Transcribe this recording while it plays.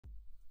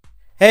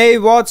Hey,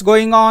 what's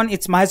going on?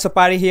 It's Mahesh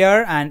Soppari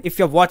here, and if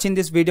you're watching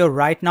this video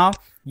right now,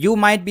 you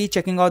might be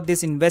checking out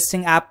this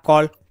investing app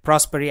called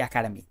Prosperi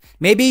Academy.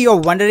 Maybe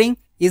you're wondering,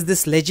 is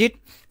this legit?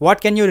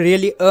 What can you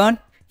really earn?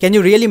 Can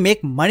you really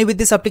make money with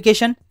this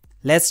application?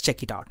 Let's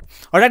check it out.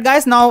 Alright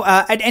guys, now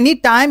at any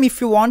time,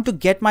 if you want to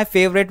get my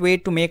favorite way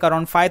to make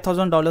around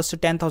 $5,000 to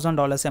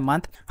 $10,000 a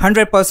month,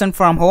 100%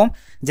 from home,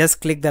 just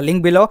click the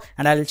link below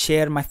and I'll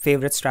share my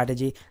favorite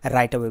strategy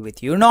right away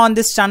with you. You know, on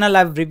this channel,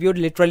 I've reviewed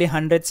literally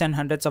hundreds and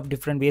hundreds of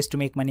different ways to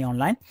make money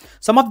online.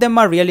 Some of them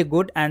are really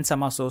good and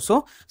some are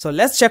so-so. So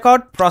let's check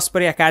out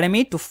Prosperi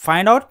Academy to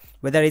find out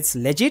whether it's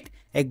legit,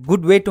 a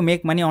good way to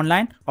make money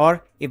online,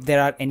 or if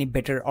there are any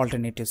better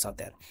alternatives out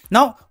there.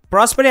 Now,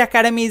 Prosperi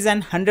Academy is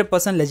an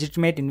 100%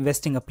 legitimate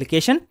investing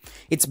application.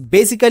 It's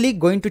basically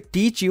going to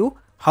teach you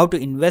how to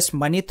invest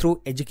money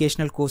through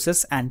educational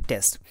courses and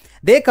tests.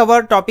 They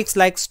cover topics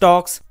like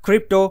stocks,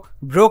 crypto,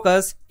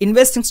 brokers,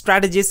 investing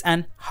strategies,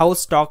 and how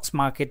stocks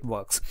market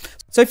works.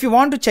 So if you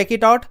want to check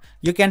it out,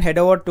 you can head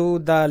over to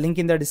the link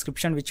in the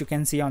description, which you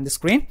can see on the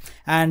screen,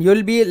 and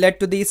you'll be led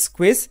to this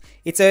quiz.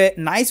 It's a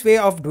nice way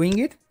of doing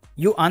it.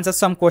 You answer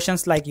some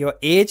questions like your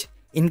age,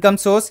 income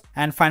source,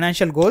 and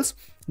financial goals.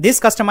 This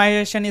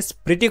customization is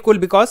pretty cool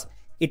because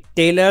it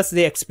tailors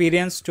the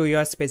experience to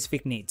your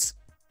specific needs.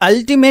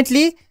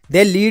 Ultimately,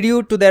 they'll lead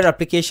you to their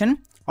application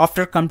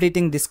after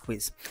completing this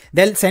quiz.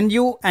 They'll send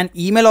you an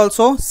email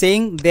also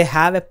saying they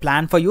have a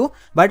plan for you,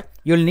 but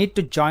you'll need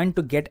to join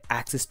to get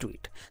access to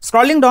it.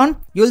 Scrolling down,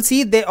 you'll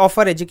see they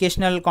offer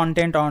educational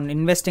content on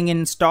investing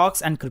in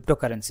stocks and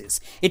cryptocurrencies.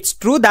 It's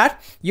true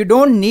that you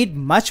don't need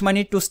much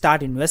money to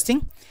start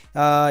investing.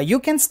 You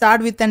can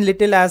start with as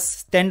little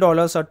as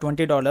 $10 or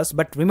 $20,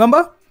 but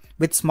remember,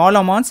 with small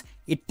amounts,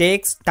 it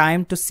takes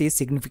time to see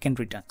significant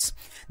returns.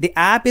 The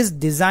app is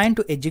designed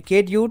to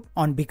educate you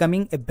on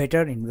becoming a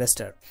better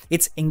investor.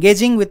 It's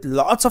engaging with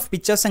lots of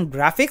pictures and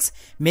graphics,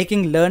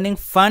 making learning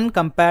fun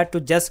compared to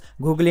just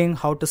Googling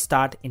how to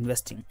start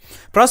investing.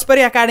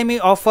 Prosperi Academy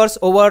offers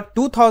over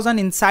 2,000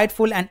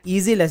 insightful and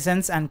easy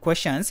lessons and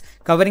questions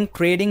covering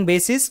trading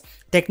basics,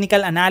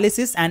 technical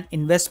analysis, and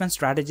investment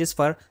strategies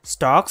for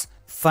stocks,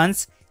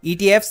 funds,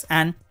 ETFs,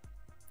 and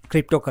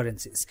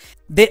cryptocurrencies.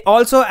 They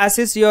also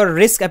assess your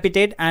risk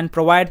appetite and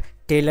provide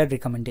tailored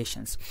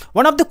recommendations.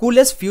 One of the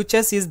coolest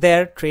features is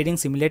their trading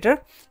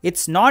simulator.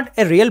 It's not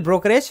a real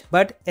brokerage,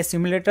 but a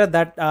simulator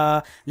that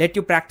let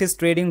you practice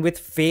trading with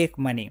fake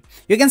money.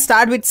 You can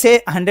start with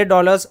say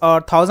 $100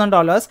 or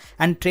 $1,000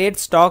 and trade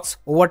stocks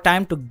over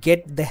time to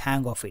get the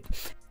hang of it.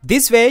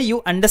 This way,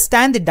 you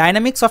understand the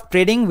dynamics of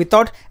trading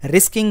without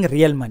risking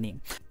real money.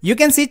 You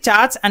can see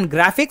charts and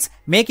graphics,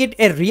 make it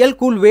a real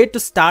cool way to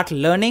start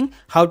learning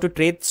how to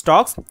trade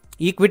stocks,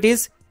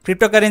 equities,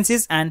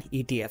 cryptocurrencies, and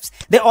ETFs.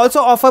 They also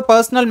offer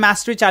personal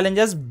mastery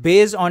challenges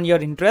based on your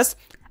interests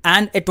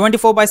and a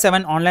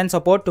 24/7 online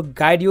support to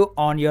guide you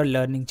on your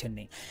learning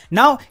journey.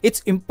 Now, it's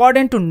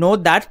important to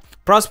note that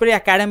Prosperi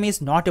Academy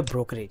is not a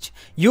brokerage.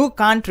 You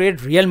can't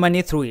trade real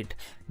money through it.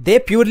 They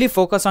purely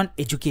focus on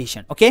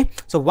education, okay?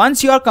 So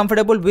once you are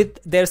comfortable with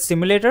their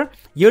simulator,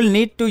 you'll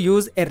need to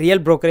use a real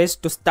brokerage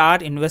to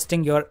start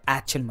investing your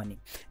actual money.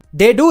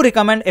 They do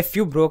recommend a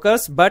few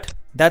brokers, but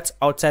that's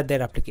outside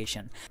their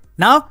application.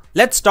 Now,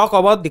 let's talk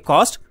about the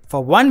cost.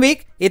 For 1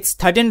 week, it's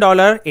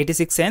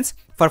 $13.86.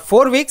 For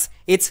 4 weeks,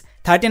 it's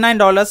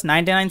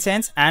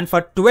 $39.99. And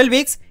for 12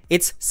 weeks,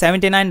 it's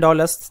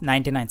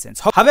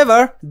 $79.99.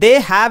 However, they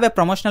have a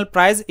promotional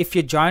price if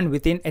you join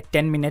within a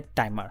 10-minute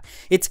timer.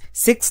 It's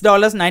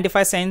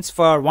 $6.95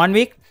 for 1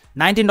 week,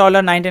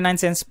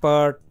 $19.99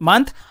 per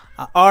month,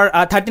 or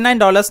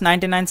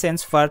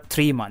 $39.99 for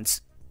 3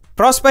 months.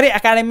 Prosperi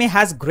Academy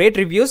has great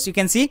reviews. You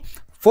can see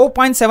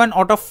 4.7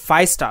 out of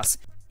 5 stars.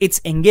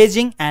 It's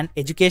engaging and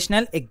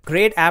educational, a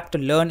great app to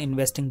learn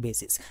investing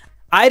basics.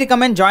 I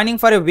recommend joining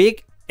for a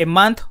week, a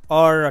month,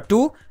 or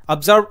 2,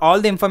 absorb all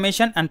the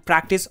information and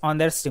practice on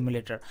their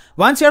simulator.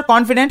 Once you're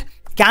confident,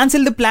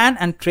 cancel the plan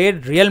and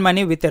trade real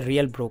money with a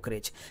real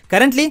brokerage.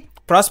 Currently,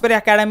 Prosperi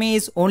Academy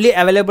is only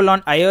available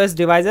on iOS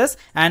devices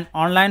and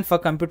online for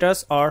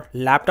computers or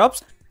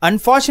laptops.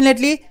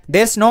 Unfortunately,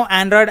 there's no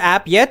Android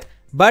app yet,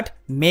 but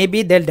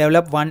maybe they'll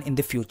develop one in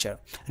the future.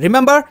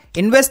 Remember,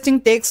 investing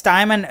takes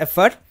time and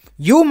effort.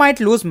 You might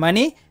lose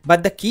money,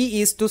 but the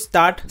key is to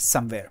start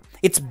somewhere.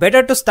 It's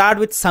better to start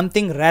with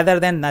something rather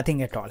than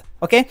nothing at all.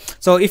 Okay,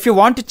 so if you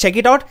want to check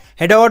it out,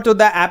 head over to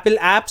the Apple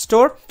App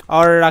Store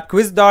or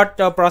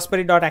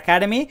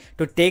quiz.prosperi.academy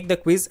to take the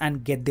quiz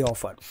and get the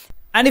offer.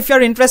 And if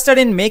you're interested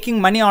in making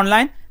money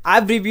online,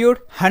 I've reviewed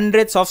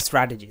hundreds of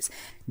strategies.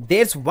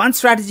 There's one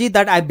strategy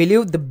that I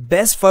believe the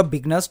best for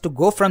beginners to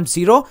go from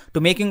zero to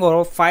making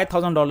over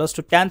 $5,000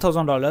 to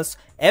 $10,000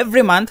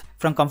 every month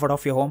from comfort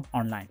of your home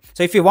online.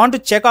 So if you want to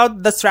check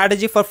out the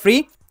strategy for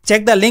free,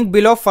 check the link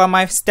below for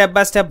my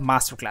step-by-step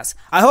masterclass.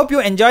 I hope you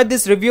enjoyed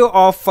this review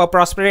of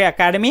Prosperi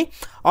Academy.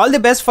 All the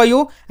best for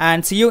you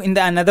and see you in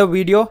another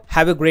video.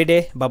 Have a great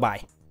day.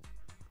 Bye-bye.